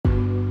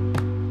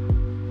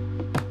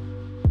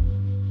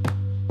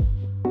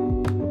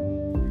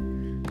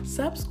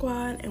Sup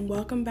Squad, and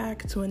welcome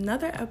back to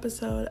another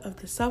episode of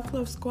the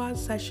Self-Love Squad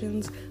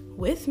sessions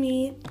with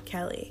me,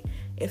 Kelly.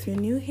 If you're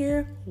new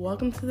here,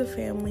 welcome to the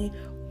family,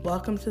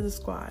 welcome to the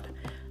squad.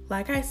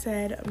 Like I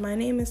said, my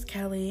name is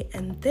Kelly,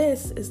 and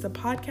this is the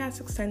podcast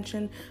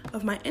extension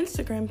of my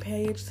Instagram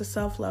page, the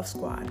Self-Love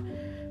Squad.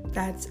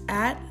 That's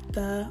at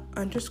the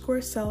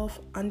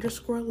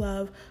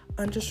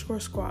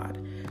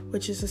 _self_love_squad,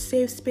 which is a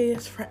safe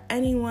space for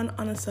anyone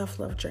on a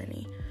self-love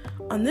journey.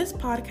 On this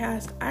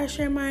podcast, I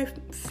share my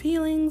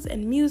feelings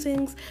and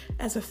musings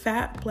as a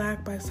fat,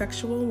 black,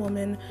 bisexual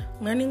woman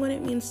learning what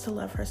it means to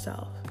love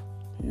herself.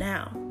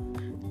 Now,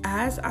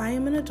 as I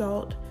am an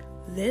adult,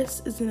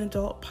 this is an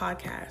adult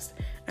podcast,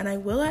 and I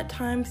will at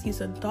times use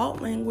adult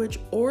language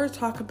or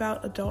talk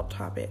about adult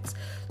topics,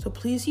 so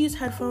please use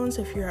headphones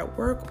if you're at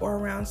work or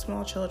around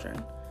small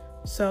children.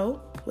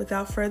 So,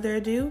 without further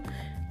ado,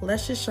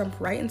 let's just jump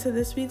right into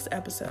this week's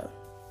episode.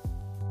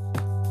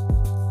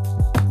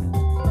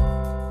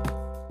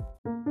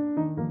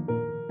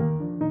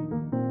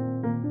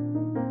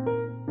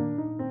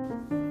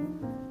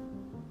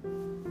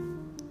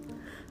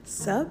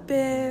 Sup,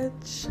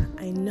 bitch?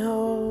 I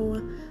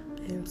know,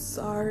 I'm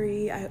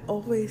sorry, I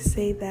always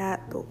say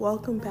that, but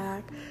welcome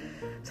back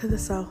to the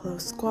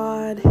Self-Love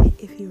Squad.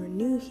 If you are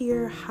new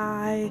here,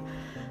 hi,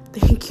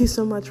 thank you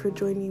so much for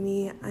joining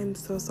me. I'm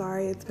so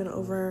sorry, it's been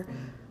over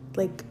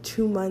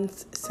 2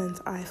 months since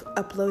I've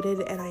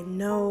uploaded, and I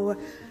know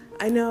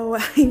I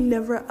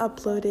never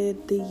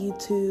uploaded the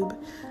YouTube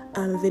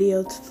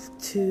video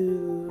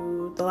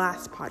to the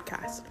last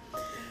podcast.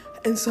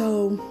 And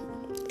so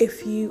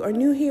if you are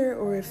new here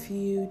or if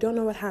you don't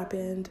know what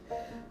happened,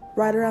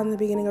 right around the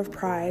beginning of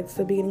Pride,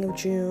 the beginning of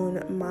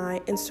June,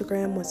 my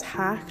Instagram was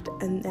hacked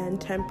and then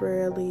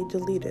temporarily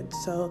deleted.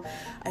 So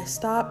I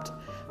stopped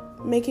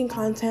making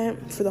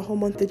content for the whole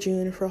month of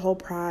June, for whole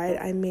Pride.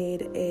 I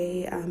made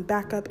a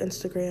backup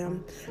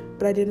Instagram,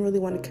 but I didn't really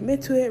want to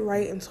commit to it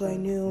right until I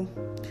knew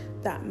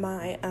that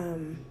my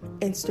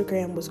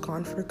Instagram was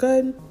gone for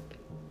good.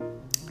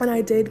 And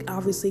I did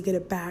obviously get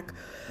it back,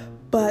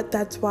 but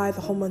that's why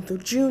the whole month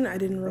of June I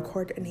didn't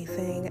record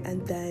anything.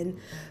 And then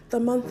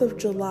the month of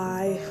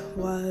July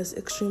was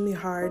extremely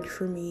hard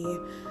for me.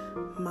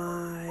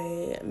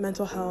 My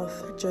mental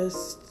health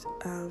just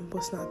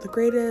was not the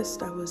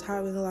greatest. I was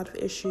having a lot of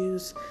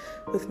issues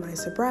with my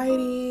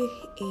sobriety,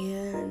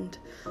 and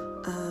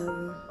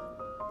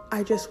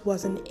I just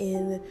wasn't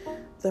in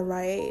the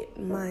right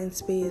mind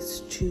space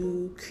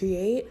to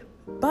create.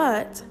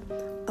 But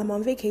I'm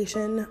on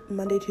vacation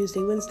Monday,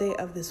 Tuesday, Wednesday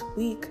of this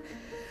week,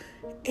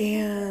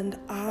 and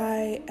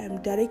I am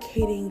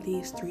dedicating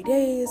these 3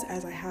 days,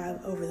 as I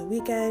have over the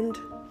weekend,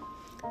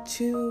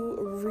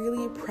 to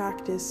really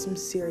practice some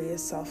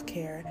serious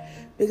self-care,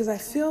 because I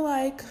feel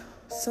like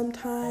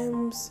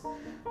sometimes,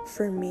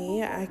 for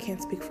me, I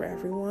can't speak for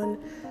everyone,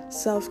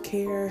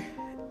 self-care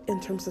in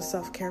terms of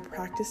self-care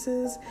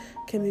practices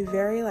can be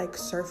very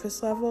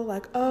surface level,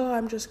 oh,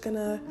 I'm just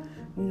gonna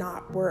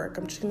not work,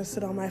 I'm just gonna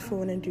sit on my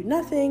phone and do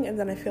nothing, and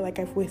then I feel like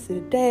I've wasted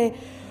a day,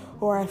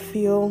 or I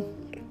feel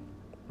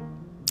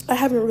I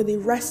haven't really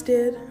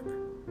rested,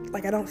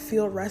 I don't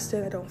feel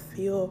rested, I don't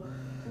feel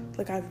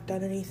like I've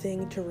done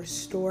anything to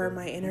restore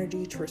my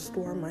energy, to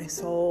restore my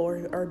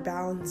soul, or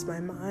balance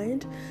my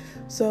mind.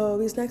 So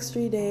these next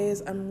 3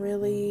 days, I'm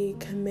really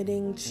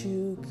committing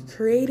to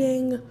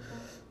creating,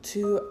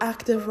 to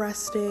active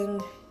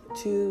resting,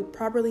 to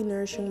properly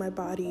nourishing my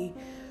body,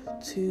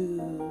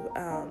 to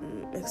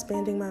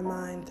expanding my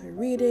mind through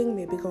reading,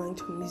 maybe going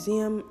to a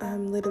museum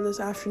later this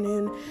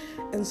afternoon.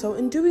 And so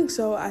in doing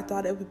so, I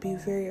thought it would be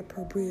very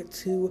appropriate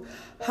to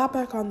hop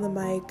back on the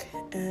mic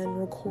and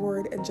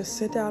record and just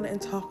sit down and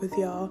talk with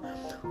y'all.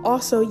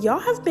 Also, y'all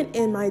have been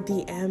in my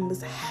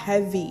DMs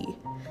heavy,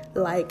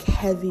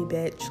 heavy,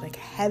 bitch,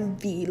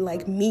 heavy,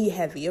 me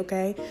heavy,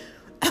 okay?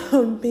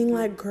 Being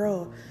like,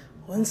 girl,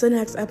 when's the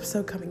next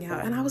episode coming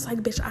out? And I was like,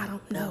 bitch, I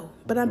don't know,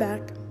 but I'm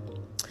back.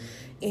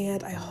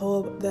 And I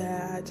hope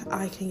that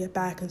I can get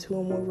back into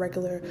a more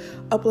regular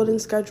uploading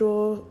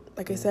schedule.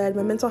 Like I said,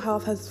 my mental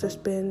health has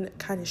just been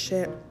kind of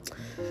shit.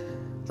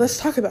 Let's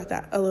talk about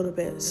that a little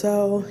bit.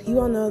 So you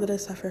all know that I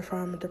suffer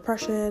from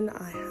depression.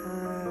 I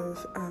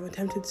have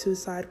attempted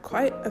suicide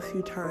quite a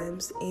few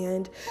times,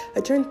 and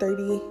I turned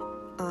 30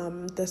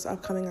 this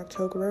upcoming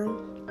October.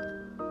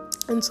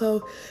 And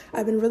so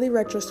I've been really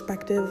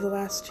retrospective the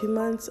last 2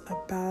 months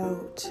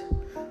about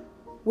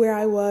where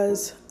I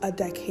was a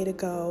decade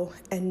ago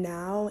and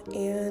now,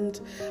 and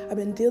I've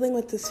been dealing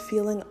with this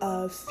feeling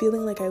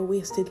like I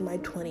wasted my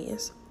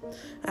 20s.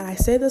 And I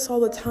say this all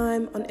the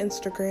time on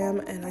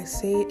Instagram, and I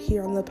say it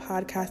here on the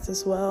podcast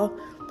as well.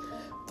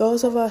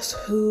 Those of us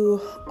who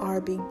are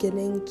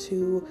beginning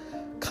to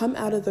come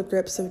out of the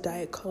grips of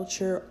diet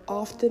culture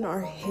often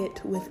are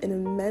hit with an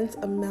immense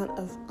amount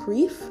of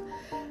grief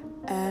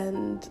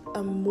and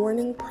a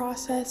mourning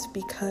process,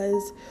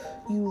 because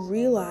you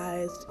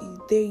realize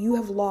you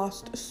have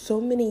lost so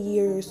many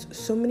years,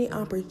 so many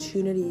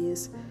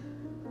opportunities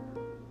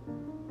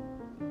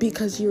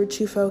because you were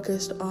too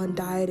focused on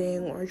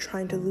dieting or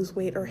trying to lose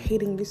weight or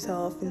hating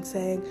yourself and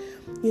saying,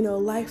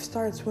 life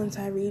starts once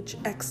I reach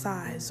X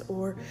size,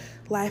 or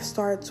life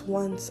starts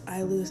once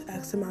I lose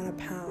X amount of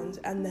pounds,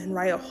 and then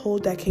a whole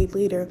decade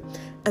later,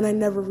 and I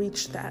never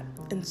reached that.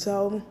 And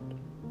so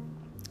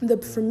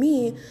for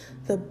me,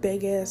 the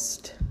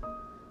biggest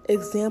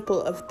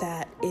example of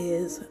that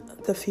is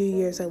the few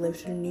years I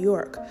lived in New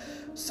York.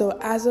 So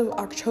as of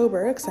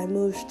October, because I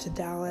moved to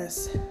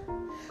Dallas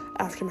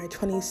after my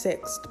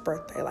 26th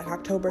birthday, like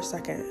October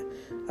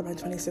 2nd of my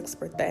 26th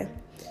birthday,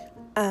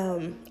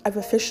 I've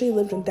officially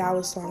lived in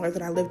Dallas longer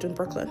than I lived in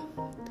Brooklyn.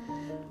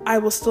 I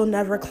will still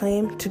never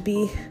claim to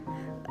be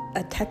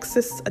a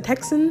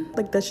Texan.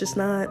 Like, that's just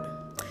not,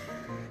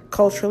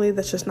 culturally,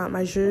 that's just not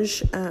my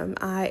zhuzh.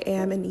 I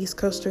am an East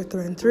Coaster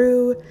through and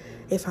through.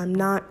 If I'm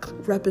not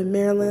repping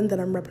Maryland, then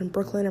I'm repping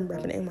Brooklyn, I'm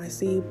repping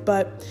NYC.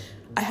 But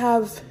I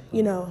have,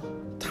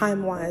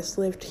 time-wise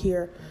lived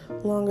here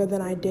longer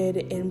than I did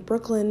in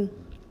Brooklyn.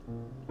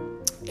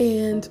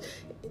 And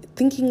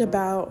thinking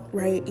about,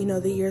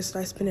 the years that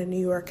I spent in New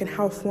York and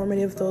how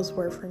formative those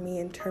were for me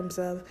in terms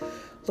of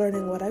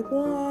learning what I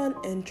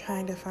want and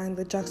trying to find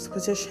the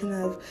juxtaposition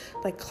of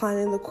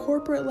climbing the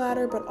corporate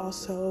ladder, but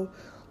also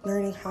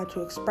learning how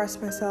to express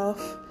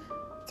myself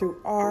through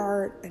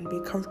art and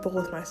be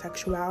comfortable with my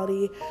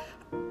sexuality,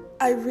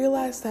 I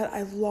realized that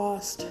I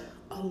lost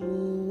a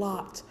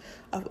lot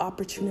of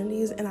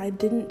opportunities, and I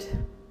didn't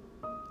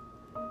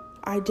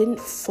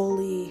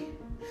fully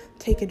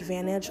take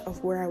advantage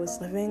of where I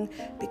was living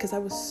because I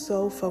was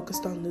so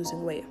focused on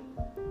losing weight.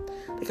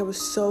 I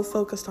was so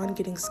focused on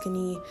getting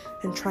skinny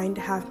and trying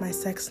to have my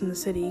Sex in the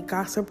City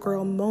Gossip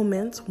Girl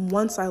moments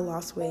once I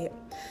lost weight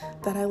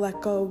that I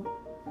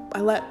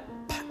let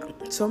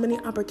so many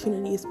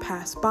opportunities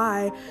pass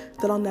by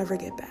that I'll never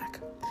get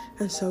back.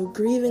 And so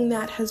grieving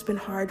that has been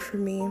hard for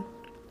me.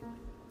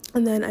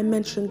 And then I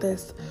mentioned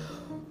this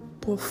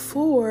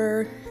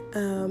before,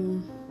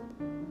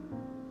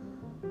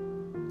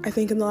 I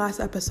think in the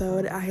last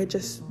episode, I had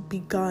just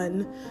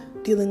begun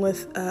dealing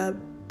with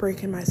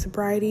breaking my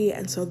sobriety,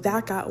 and so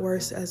that got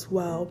worse as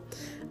well.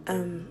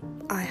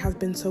 I have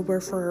been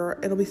sober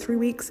it'll be 3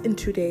 weeks and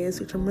 2 days,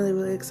 which I'm really,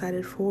 really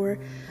excited for.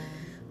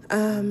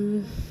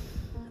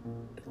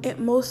 It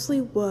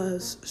mostly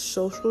was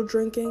social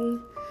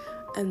drinking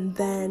and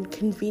then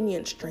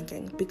convenience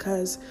drinking,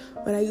 because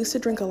when I used to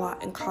drink a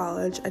lot in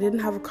college, I didn't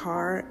have a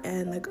car,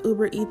 and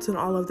Uber Eats and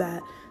all of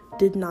that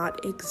did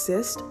not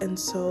exist, and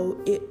so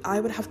I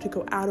would have to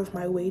go out of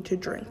my way to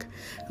drink.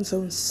 And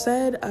so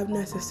instead of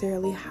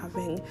necessarily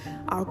having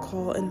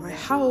alcohol in my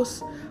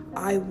house,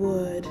 I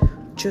would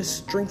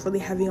just drink really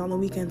heavy on the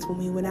weekends when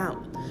we went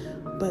out.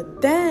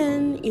 But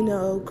then,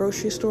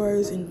 grocery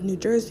stores in New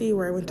Jersey,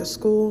 where I went to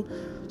school,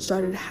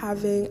 started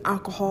having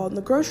alcohol in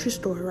the grocery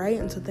store, right?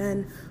 And so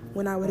then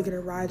when I would get a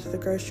ride to the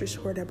grocery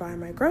store to buy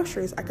my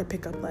groceries, I could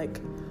pick up a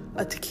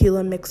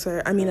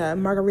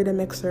margarita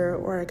mixer,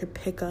 or I could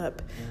pick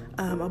up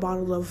a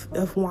bottle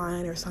of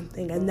wine or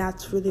something. And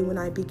that's really when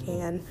I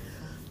began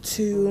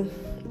to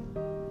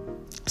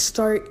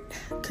start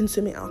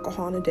consuming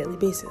alcohol on a daily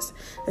basis.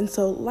 And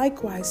so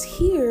likewise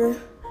here,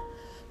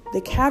 the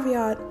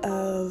caveat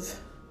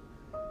of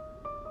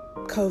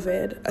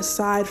COVID,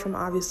 aside from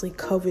obviously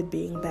COVID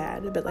being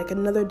bad, but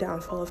another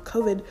downfall of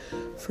COVID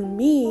for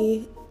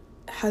me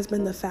has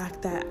been the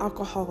fact that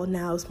alcohol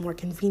now is more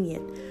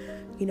convenient.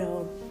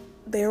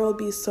 There will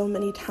be so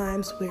many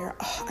times where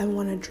I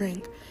want to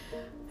drink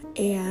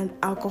and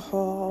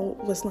alcohol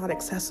was not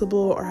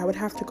accessible, or I would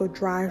have to go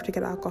drive to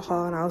get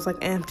alcohol, and I was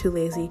I'm too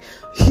lazy.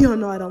 You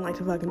know I don't like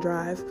to fucking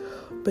drive.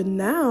 But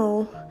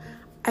now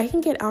I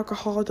can get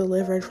alcohol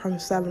delivered from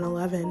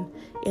 7-Eleven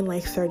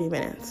in 30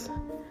 minutes.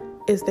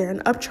 Is there an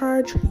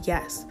upcharge?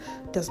 Yes.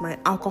 Does my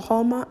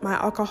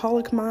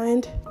alcoholic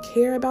mind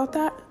care about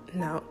that?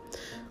 No.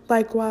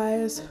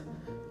 Likewise,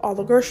 all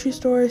the grocery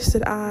stores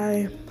that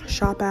I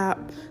shop at,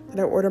 that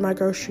I order my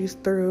groceries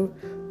through,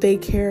 they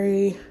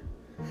carry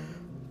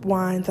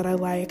wine that I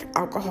like,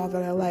 alcohol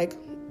that I like.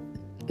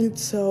 And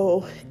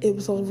so it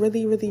was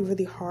really, really,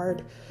 really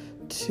hard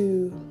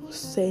to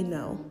say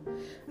no.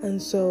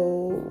 And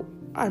so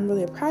I'm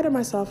really proud of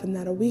myself in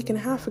that a week and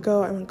a half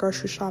ago, I went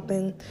grocery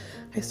shopping.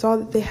 I saw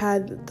that they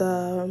had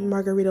the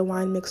margarita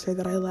wine mixer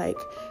that I like,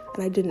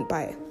 and I didn't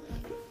buy it.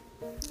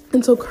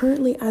 And so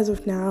currently, as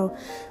of now,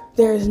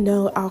 there is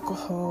no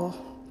alcohol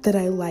that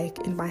I like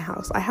in my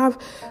house. I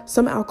have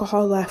some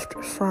alcohol left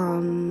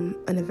from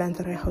an event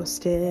that I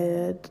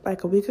hosted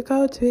a week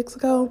ago, 2 weeks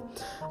ago.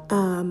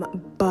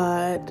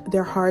 But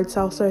they're hard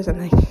seltzers,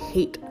 and I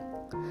hate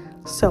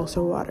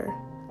seltzer water.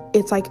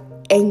 It's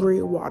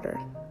angry water.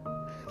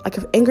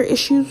 If Anger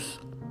Issues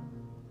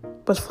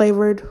was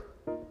flavored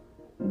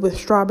with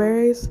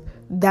strawberries,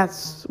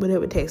 that's what it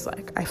would taste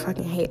like. I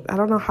fucking hate. I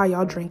don't know how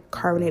y'all drink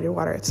carbonated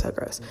water. It's so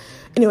gross.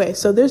 Anyway,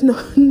 so there's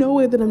no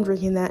way that I'm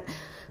drinking that.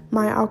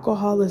 My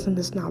alcoholism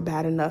is not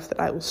bad enough that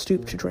I will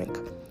stoop to drink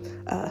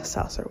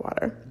seltzer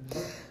water.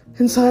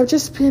 And so I've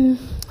just been,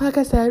 like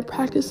I said,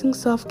 practicing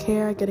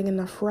self-care, getting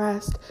enough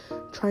rest,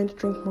 trying to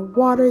drink more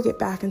water, get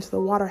back into the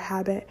water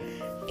habit,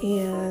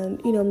 and,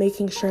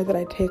 making sure that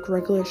I take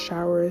regular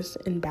showers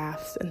and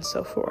baths and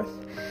so forth.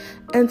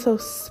 And so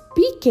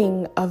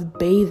speaking of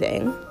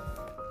bathing,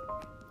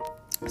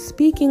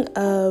 speaking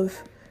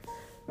of,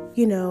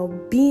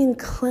 being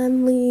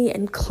cleanly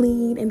and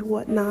clean and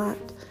whatnot,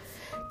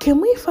 can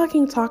we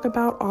fucking talk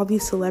about all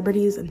these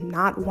celebrities and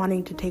not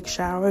wanting to take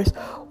showers?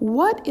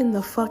 What in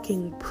the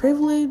fucking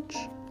privilege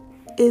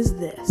is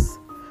this?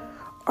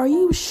 Are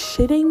you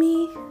shitting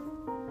me?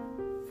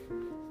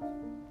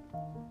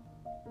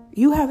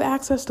 You have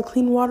access to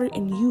clean water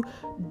and you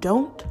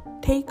don't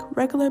take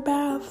regular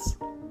baths?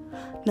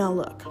 Now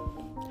look,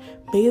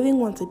 bathing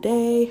once a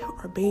day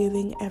or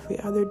bathing every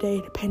other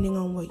day, depending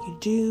on what you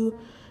do,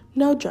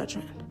 no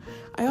judgment.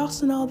 I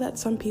also know that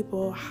some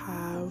people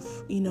have,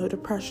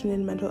 depression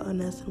and mental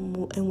illness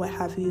and what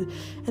have you,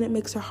 and it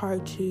makes it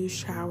hard to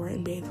shower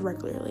and bathe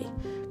regularly.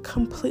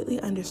 Completely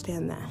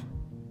understand that.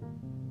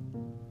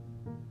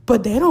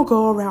 But they don't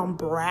go around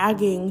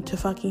bragging to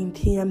fucking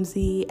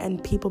TMZ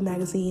and People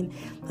magazine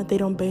that they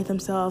don't bathe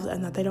themselves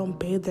and that they don't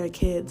bathe their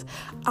kids.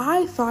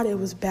 I thought it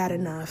was bad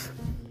enough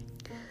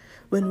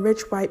when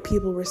rich white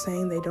people were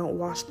saying they don't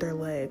wash their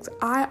legs.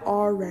 I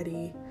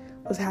already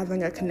was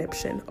having a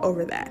conniption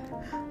over that.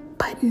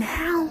 But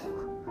now,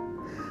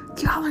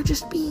 y'all are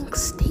just being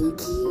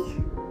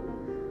stinky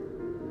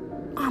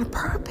on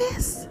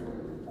purpose.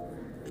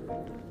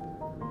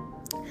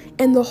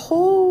 And the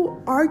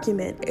whole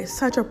argument is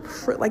such a,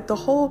 the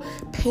whole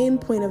pain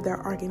point of their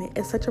argument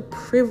is such a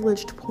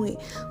privileged point.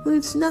 Well,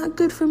 it's not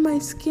good for my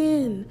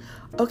skin.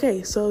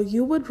 Okay, so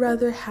you would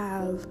rather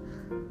have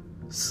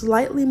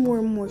slightly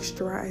more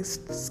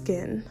moisturized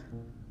skin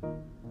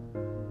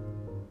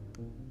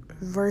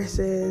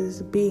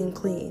versus being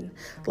clean.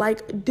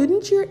 Like,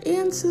 didn't your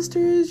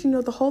ancestors,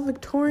 the whole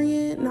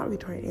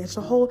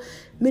the whole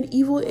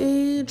medieval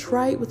age,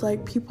 right, with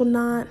like people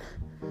not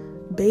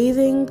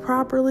bathing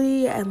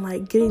properly and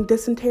like getting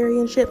dysentery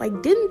and shit,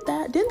 like didn't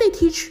they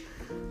teach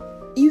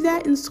you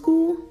that in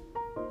school?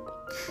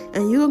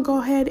 And you can go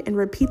ahead and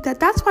repeat that.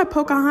 That's why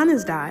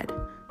Pocahontas died.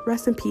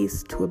 Rest in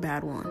peace to a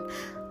bad one.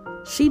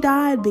 She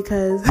died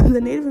because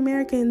the Native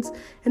Americans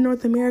in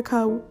North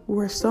America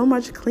were so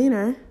much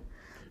cleaner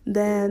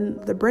than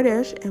the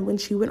British, and when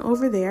she went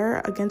over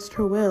there against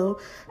her will,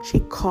 she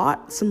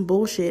caught some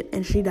bullshit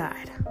and she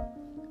died.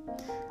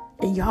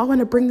 And y'all want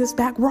to bring this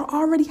back? We're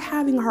already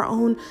having our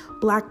own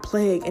Black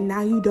Plague, and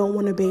now you don't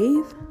want to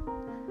bathe?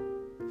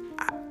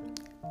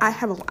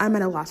 I'm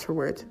at a loss for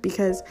words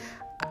because,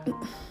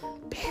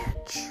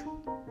 bitch,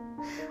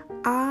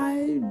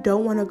 I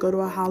don't want to go to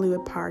a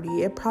Hollywood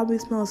party. It probably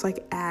smells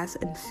like ass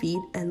and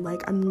feet, and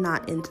like I'm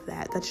not into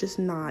that. That's just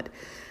not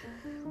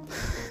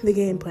the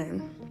game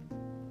plan.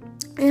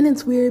 And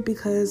it's weird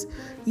because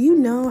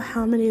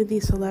how many of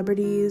these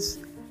celebrities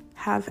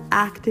have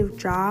active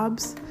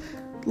jobs?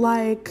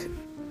 Like,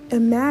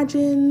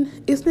 imagine,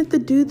 isn't it the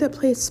dude that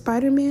plays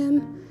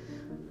Spider-Man?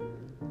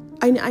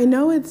 I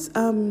know it's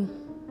Ashton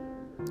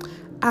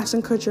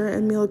Kutcher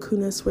and Mila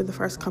Kunis were the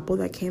first couple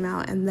that came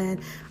out, and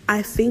then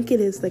I think it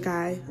is the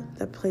guy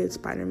that played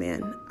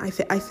Spider-Man. I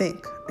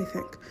think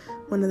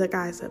one of the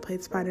guys that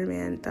played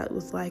Spider-Man that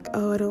was like,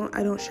 oh,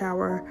 I don't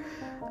shower.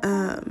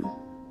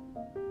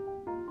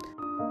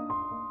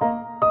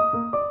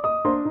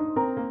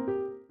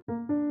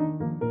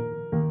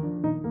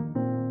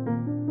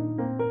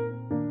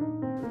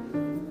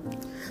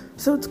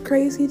 So it's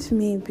crazy to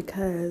me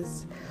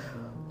because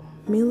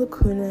Mila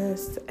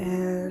Kunis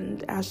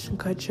and Ashton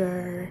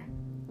Kutcher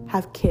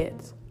have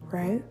kids,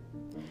 right?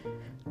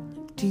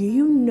 Do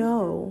you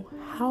know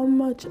how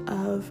much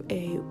of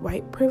a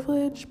white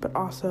privilege, but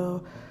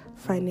also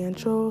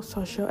financial,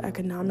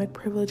 socioeconomic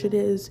privilege it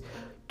is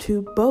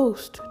to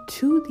boast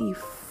to the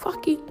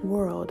fucking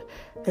world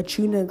that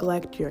you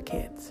neglect your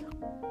kids?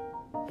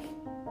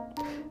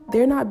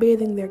 They're not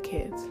bathing their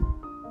kids.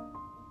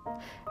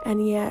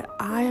 And yet,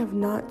 I have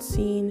not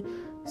seen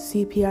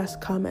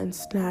CPS come and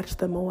snatch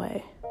them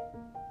away.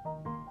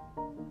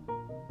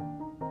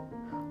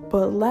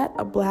 But let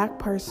a Black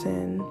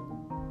person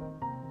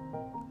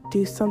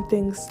do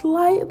something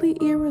slightly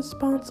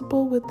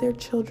irresponsible with their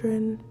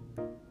children,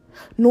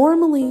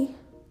 normally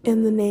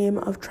in the name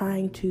of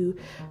trying to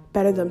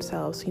better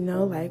themselves,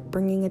 like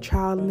bringing a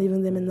child and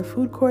leaving them in the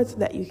food court so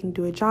that you can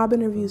do a job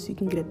interview so you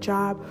can get a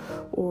job,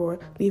 or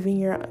leaving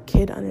your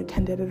kid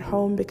unattended at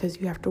home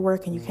because you have to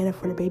work and you can't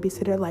afford a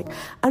babysitter. Like,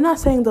 I'm not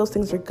saying those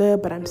things are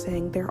good, but I'm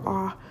saying they're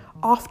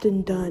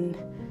often done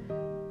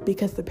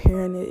because the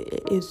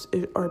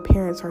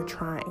parents are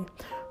trying,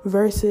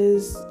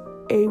 versus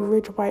a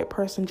rich white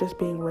person just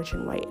being rich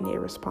and white and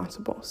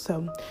irresponsible.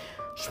 So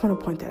just want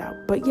to point that out.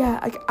 But yeah,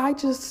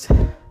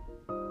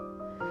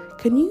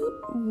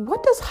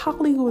 what does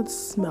Hollywood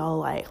smell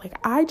like? Like,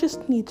 I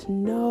just need to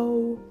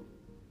know.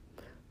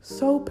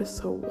 Soap is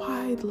so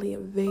widely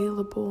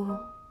available.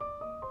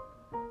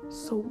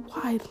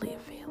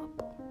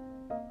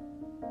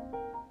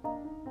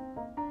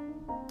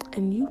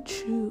 And you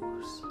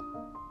choose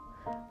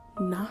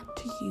not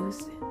to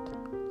use it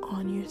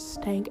on your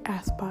stank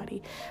ass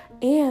body.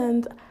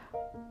 And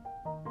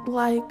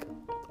like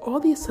all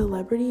these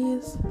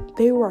celebrities,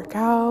 they work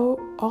out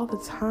all the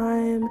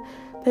time.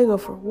 They go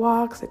for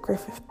walks at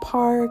Griffith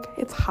Park.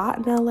 It's hot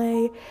in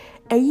LA.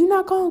 And you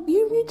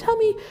tell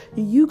me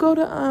you go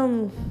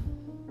to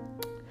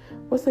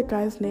what's the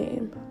guy's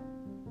name?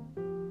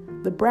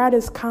 The Brad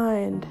is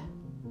Kind.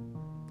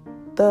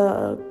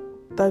 The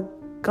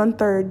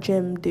Gunther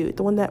gym dude,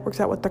 the one that works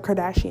out with the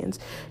Kardashians.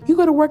 You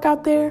go to work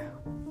out there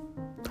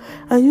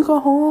and you go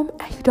home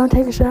and you don't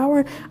take a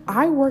shower.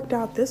 I worked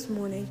out this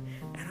morning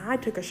and I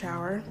took a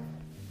shower.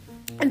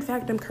 In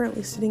fact, I'm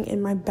currently sitting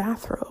in my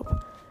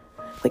bathrobe.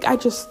 Like,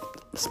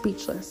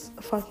 speechless.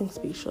 Fucking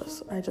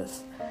speechless.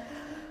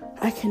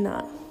 I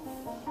cannot.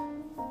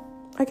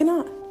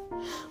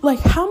 Like,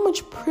 how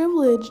much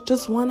privilege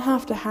does one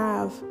have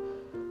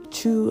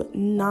to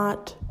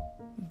not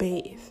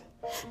bathe?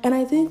 And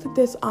I think that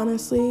this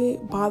honestly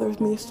bothers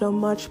me so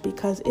much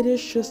because it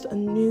is just a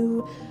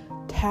new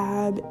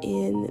tab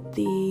in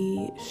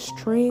the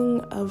string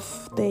of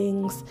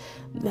things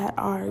that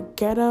are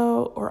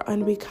ghetto or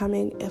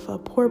unbecoming if a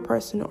poor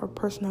person or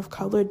person of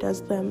color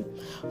does them,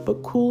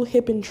 but cool,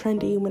 hip, and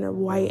trendy when a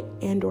white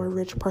and or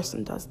rich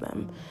person does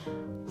them.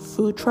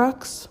 Food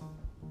trucks,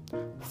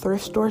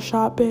 thrift store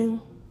shopping,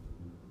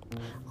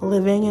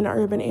 living in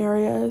urban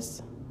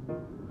areas,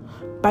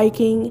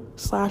 biking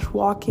 /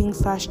 walking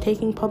 /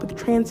 taking public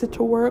transit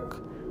to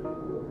work,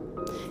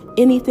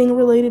 anything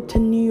related to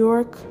New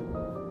York,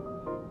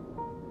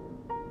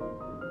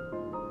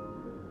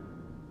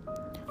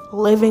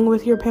 living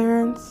with your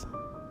parents,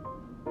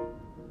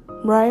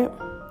 right?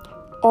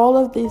 All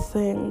of these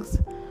things,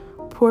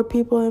 poor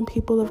people and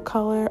people of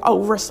color,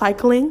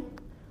 recycling,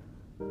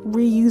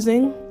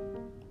 reusing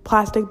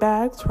plastic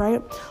bags,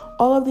 right?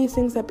 All of these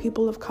things that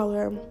people of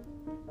color,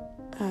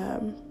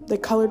 the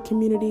colored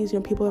communities,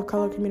 people of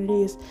color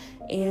communities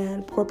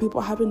and poor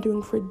people have been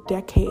doing for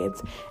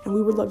decades, and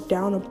we were looked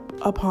down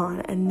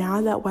upon. And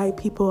now that white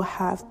people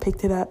have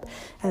picked it up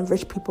and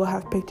rich people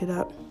have picked it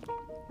up,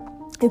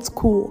 it's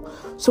cool.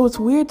 So it's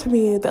weird to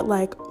me that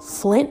like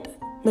Flint,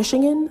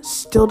 Michigan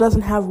still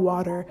doesn't have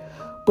water,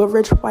 but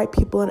rich white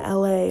people in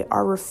LA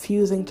are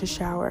refusing to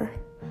shower,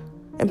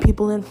 and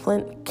people in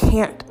Flint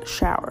can't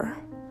shower,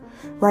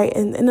 right?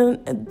 And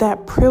then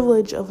that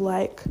privilege of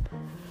like,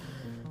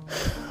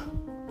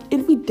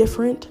 it'd be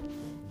different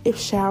if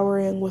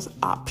showering was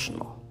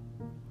optional,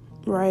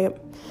 right?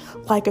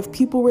 Like if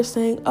people were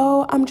saying,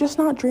 oh, I'm just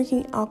not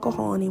drinking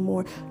alcohol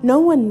anymore. No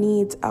one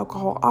needs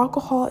alcohol.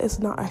 Alcohol is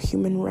not a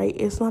human right.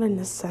 It's not a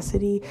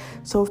necessity.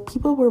 So if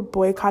people were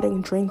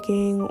boycotting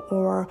drinking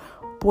or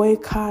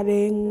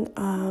boycotting,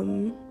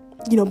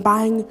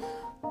 buying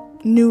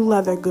new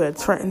leather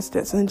goods, for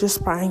instance, and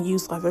just buying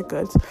used leather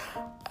goods,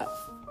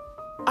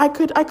 I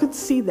could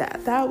see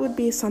that. That would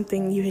be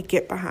something you could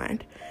get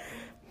behind.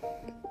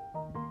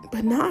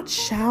 But not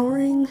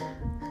showering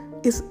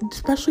is,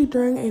 especially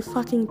during a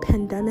fucking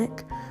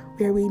pandemic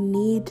where we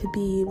need to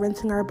be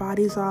rinsing our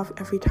bodies off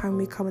every time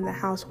we come in the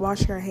house,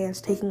 washing our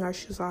hands, taking our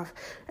shoes off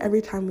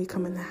every time we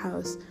come in the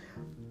house.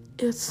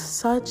 It's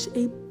such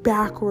a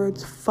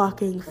backwards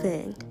fucking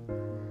thing.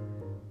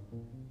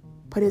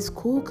 But it's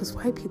cool because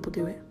white people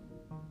do it.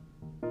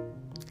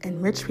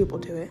 And rich people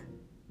do it.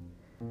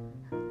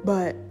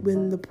 But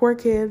when the poor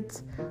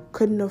kids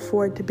couldn't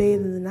afford to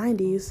bathe in the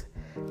 90s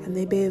and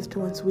they bathed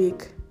once a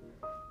week,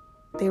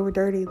 they were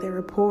dirty, they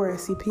were poor,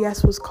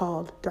 CPS was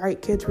called, the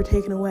right kids were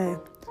taken away.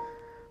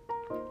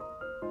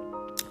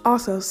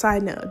 Also,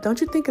 side note, don't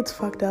you think it's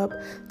fucked up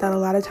that a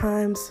lot of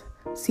times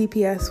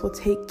CPS will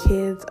take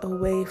kids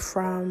away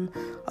from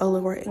a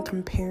lower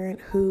income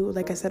parent who,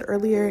 like I said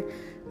earlier,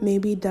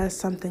 maybe does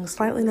something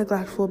slightly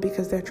neglectful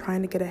because they're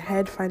trying to get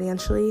ahead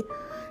financially.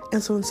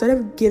 And so instead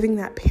of giving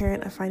that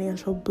parent a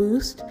financial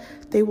boost,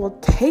 they will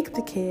take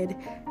the kid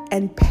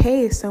and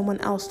pay someone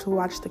else to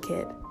watch the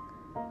kid.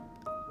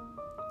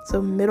 So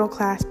middle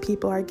class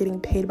people are getting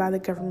paid by the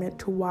government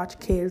to watch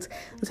kids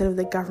instead of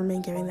the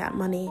government giving that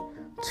money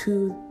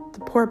to the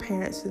poor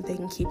parents so that they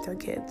can keep their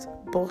kids.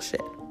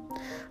 Bullshit.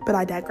 But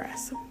I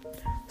digress.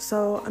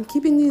 So I'm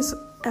keeping these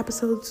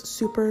episodes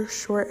super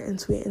short and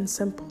sweet and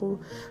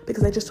simple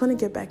because I just want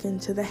to get back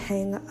into the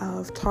hang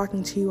of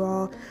talking to you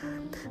all.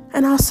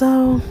 And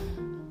also,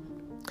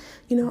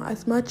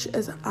 as much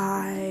as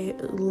I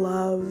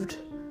loved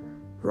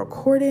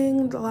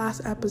recording the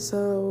last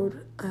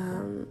episode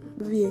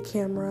via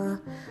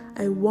camera,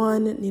 I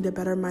need a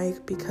better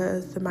mic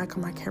because the mic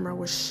on my camera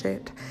was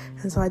shit,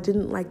 and so I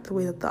didn't like the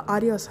way that the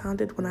audio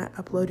sounded when I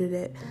uploaded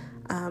it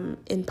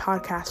in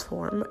podcast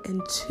form.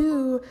 And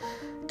 2,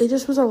 it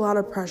just was a lot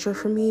of pressure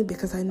for me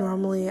because I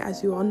normally,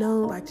 as you all know,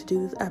 like to do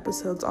these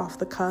episodes off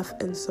the cuff,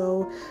 and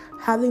so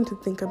having to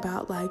think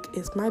about like,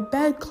 is my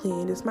bed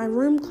clean, is my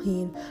room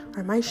clean,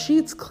 are my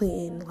sheets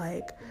clean,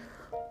 like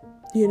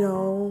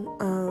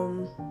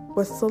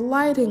What's the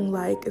lighting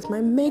like? Is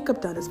my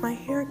makeup done? Is my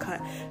hair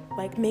cut?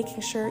 Like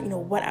making sure,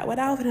 what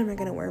outfit am I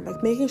going to wear?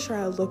 Like making sure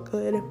I look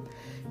good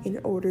in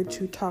order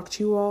to talk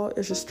to you all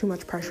is just too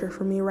much pressure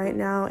for me right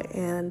now.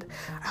 And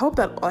I hope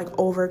that like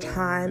over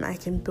time I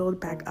can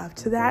build back up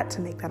to that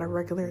to make that a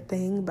regular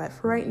thing. But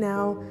for right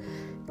now,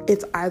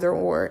 it's either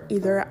or.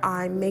 Either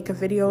I make a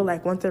video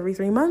like once every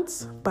 3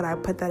 months, but I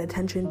put that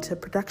attention to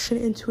production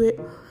into it,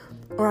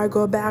 or I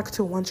go back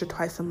to once or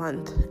twice a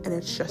month and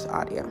it's just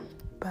audio.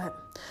 But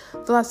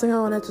the last thing I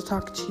wanted to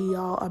talk to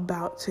y'all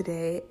about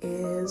today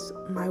is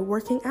my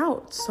working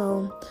out.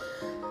 So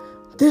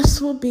this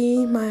will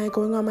be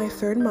going on my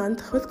 3rd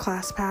month with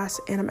ClassPass,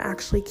 and I'm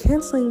actually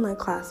canceling my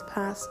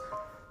ClassPass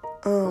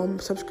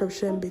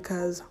subscription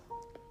because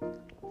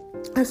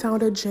I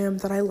found a gym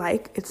that I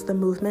like. It's the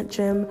Movement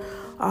Gym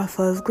off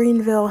of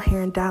Greenville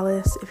here in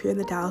Dallas. If you're in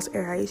the Dallas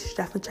area, you should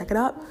definitely check it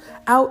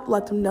out.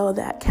 Let them know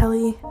that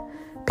Kelly,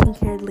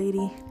 pink-haired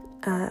lady,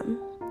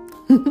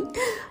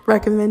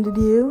 recommended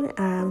you,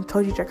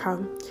 told you to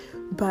come.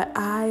 But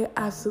I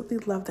absolutely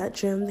love that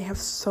gym. They have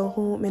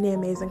so many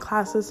amazing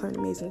classes, so many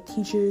amazing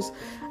teachers,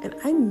 and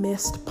I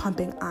missed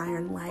pumping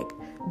iron. Like,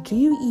 do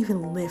you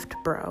even lift,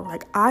 bro?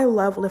 Like, I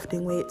love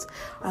lifting weights.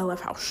 I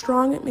love how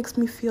strong it makes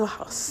me feel,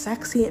 how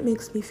sexy it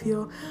makes me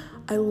feel.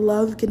 I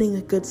love getting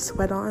a good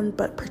sweat on,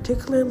 but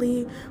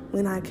particularly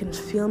when I can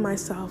feel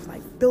myself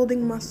like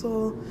building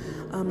muscle.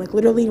 Like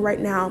literally right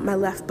now, my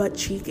left butt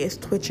cheek is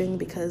twitching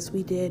because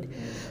we did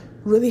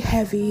really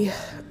heavy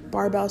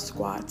barbell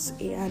squats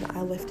and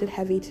I lifted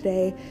heavy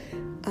today.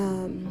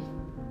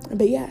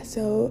 But yeah,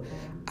 so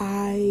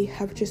I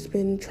have just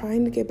been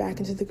trying to get back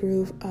into the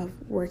groove of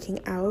working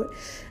out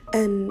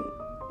and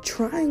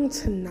trying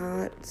to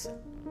not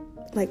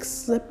like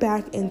slip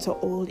back into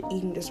old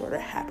eating disorder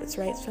habits,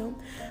 right? So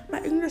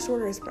my eating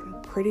disorder has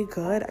been pretty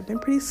good. I've been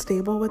pretty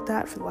stable with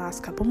that for the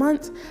last couple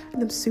months,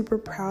 and I'm super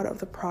proud of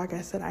the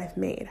progress that I've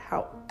made.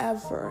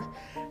 However,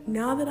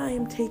 now that I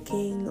am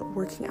taking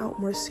working out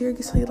more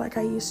seriously like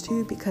I used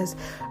to, because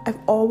I've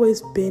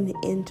always been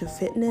into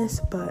fitness,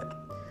 but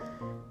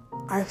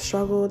I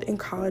struggled in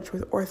college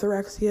with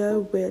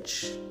orthorexia,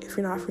 which, if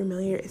you're not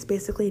familiar, is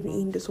basically an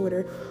eating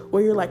disorder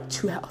where you're like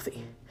too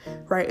healthy,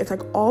 right? It's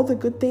like all the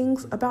good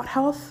things about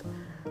health,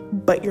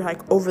 but you're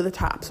like over the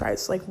top, right?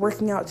 It's like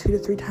working out 2 to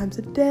 3 times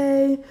a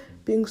day,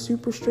 being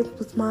super strict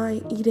with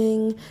my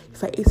eating.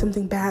 If I ate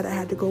something bad, I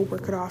had to go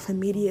work it off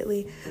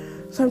immediately.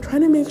 So I'm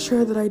trying to make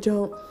sure that I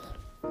don't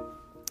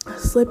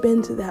slip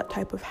into that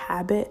type of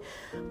habit,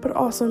 but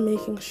also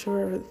making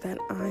sure that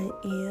I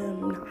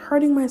am not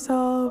hurting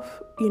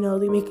myself,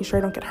 making sure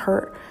I don't get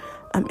hurt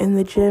in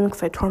the gym,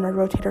 because I tore my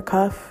rotator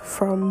cuff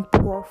from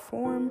poor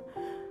form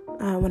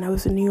when I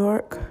was in New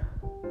York,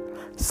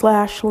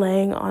 /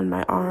 laying on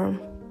my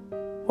arm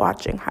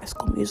watching High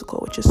School Musical,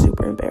 which is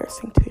super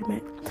embarrassing to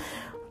admit.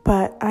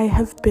 But I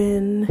have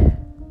been,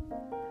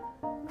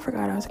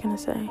 forgot what I was gonna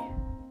say.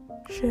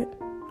 Shit.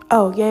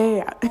 Oh,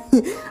 yeah.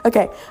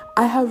 Okay,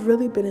 I have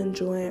really been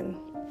enjoying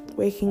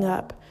waking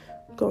up,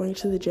 going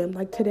to the gym.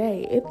 Like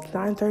today, it's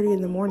 9:30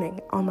 in the morning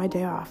on my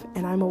day off,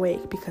 and I'm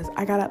awake because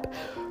I got up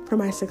for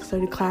my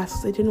 6:30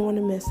 class. I didn't want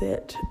to miss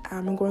it.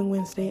 I'm going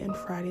Wednesday and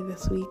Friday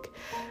this week,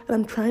 and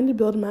I'm trying to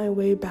build my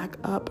way back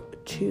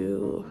up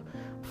to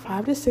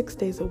 5 to 6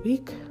 days a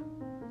week,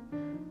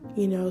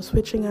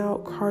 switching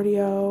out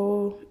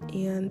cardio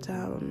and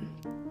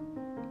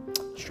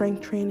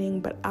strength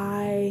training. But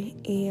I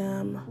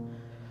am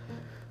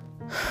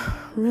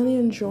really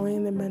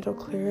enjoying the mental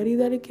clarity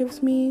that it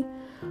gives me.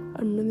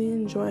 I'm really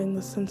enjoying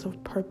the sense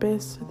of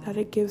purpose that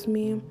it gives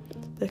me,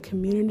 the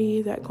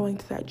community that going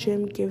to that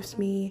gym gives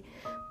me,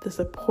 the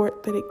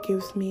support that it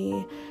gives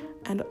me,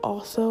 and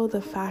also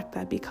the fact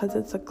that because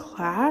it's a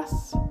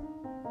class,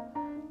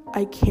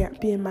 I can't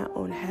be in my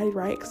own head,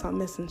 right? Because I'll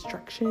miss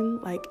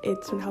instruction. Like,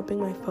 it's been helping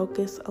my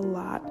focus a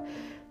lot,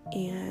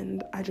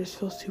 and I just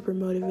feel super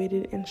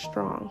motivated and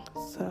strong.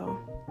 So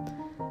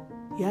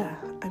yeah,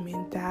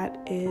 that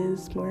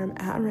is where I'm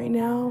at right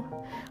now.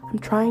 I'm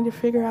trying to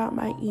figure out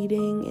my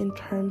eating in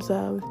terms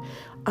of,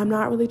 I'm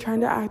not really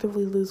trying to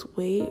actively lose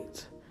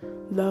weight,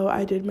 though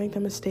I did make the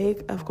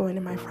mistake of going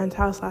to my friend's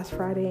house last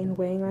Friday and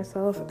weighing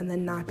myself and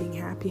then not being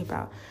happy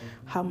about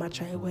how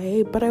much I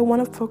weigh. But I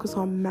want to focus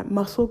on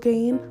muscle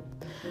gain,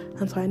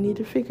 and so I need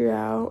to figure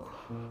out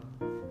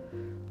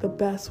the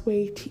best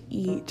way to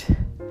eat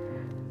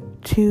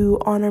to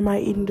honor my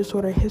eating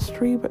disorder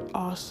history, but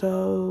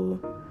also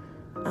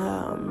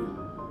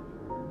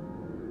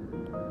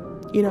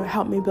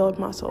help me build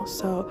muscle.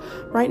 So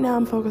right now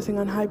I'm focusing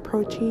on high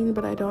protein,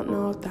 but I don't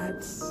know if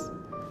that's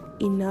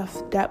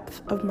enough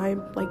depth of my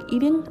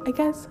eating, I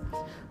guess.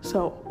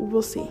 So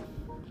we'll see.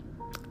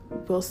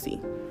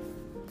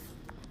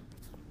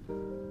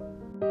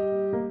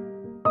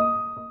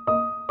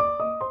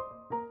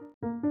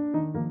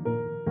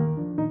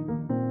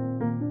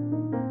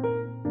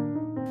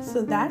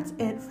 So that's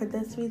it for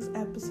this week's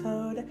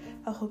episode.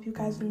 I hope you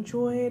guys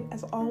enjoyed.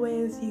 As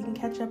always, you can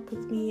catch up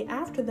with me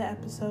after the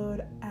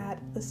episode at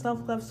the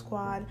Self-Love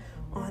Squad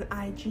on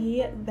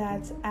IG.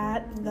 That's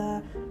at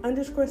the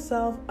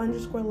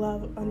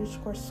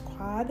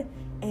 _self_love_squad.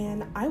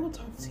 And I will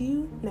talk to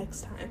you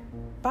next time.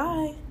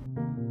 Bye.